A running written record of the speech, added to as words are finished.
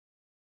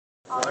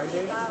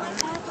Friday? I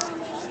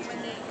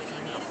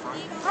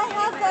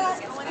have that.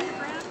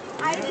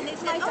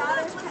 My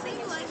daughter's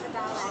coming and she's a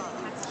Dalek.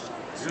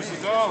 Yours is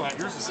a Dalek.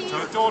 Yours is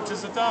my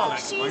daughter's a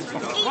Dalek.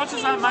 What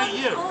does that make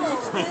you?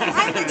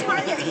 I'm the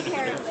target,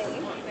 apparently.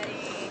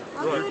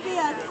 I'm going to be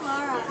a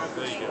Clara.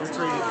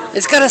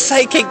 It's got a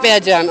sidekick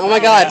badge on. Oh my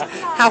god.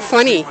 How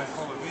funny.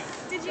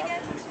 Did you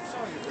get a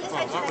picture?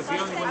 Well, that was the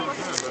only one you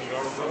had.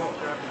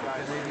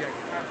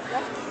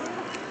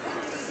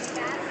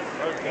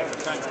 Okay,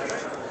 thank you.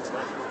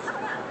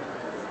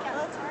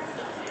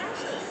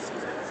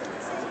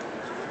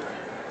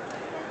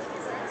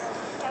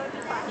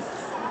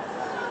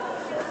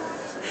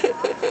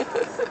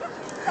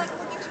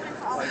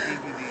 I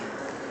gave you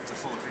the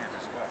full event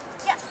as well.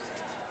 Yeah.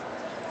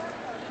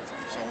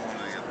 So one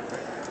or the other.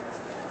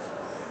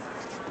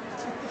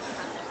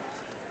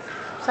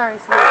 Sorry,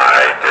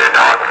 I do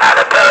not have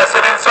a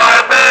person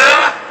inside me.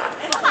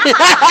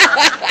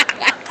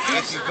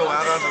 If you go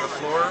out onto the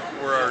floor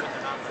where our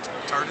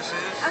TARDIS is,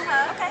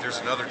 Okay. there's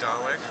another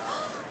Dalek,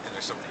 and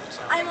there's somebody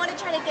inside. I want to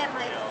try to get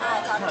my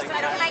daughters.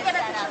 Can I get a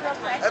picture real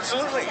quick?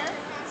 Absolutely. Can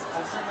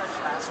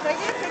I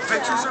get a picture?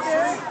 Pictures are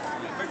free.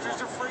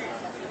 Pictures are free.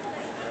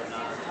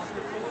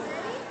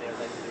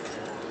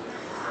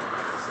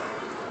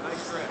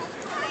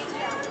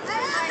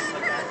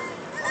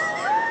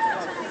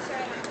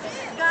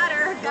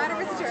 Got her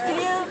with the dress.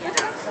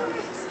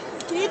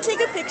 Can you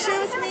take a picture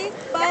with me?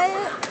 Bye.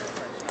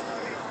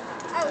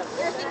 Oh,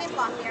 there's a thing in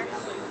block here.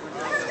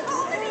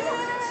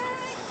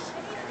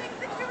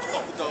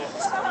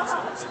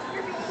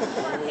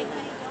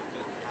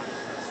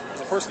 Is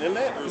the person in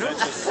that? Or is that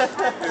just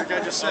the guy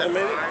just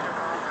automated?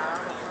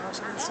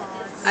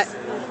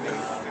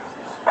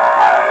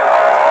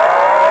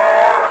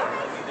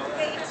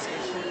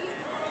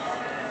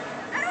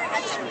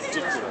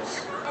 Ridiculous.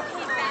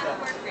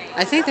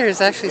 I think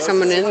there's actually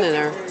someone in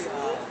there.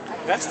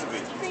 Has to be.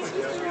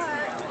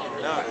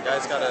 No, the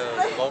guy's got a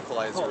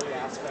localizer on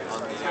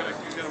the.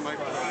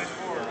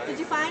 Did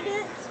you find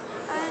it?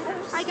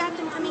 I got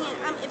them coming in.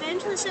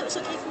 Eventually, so it's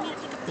okay for me to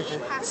pick up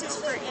the passes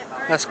for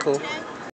That's cool. today.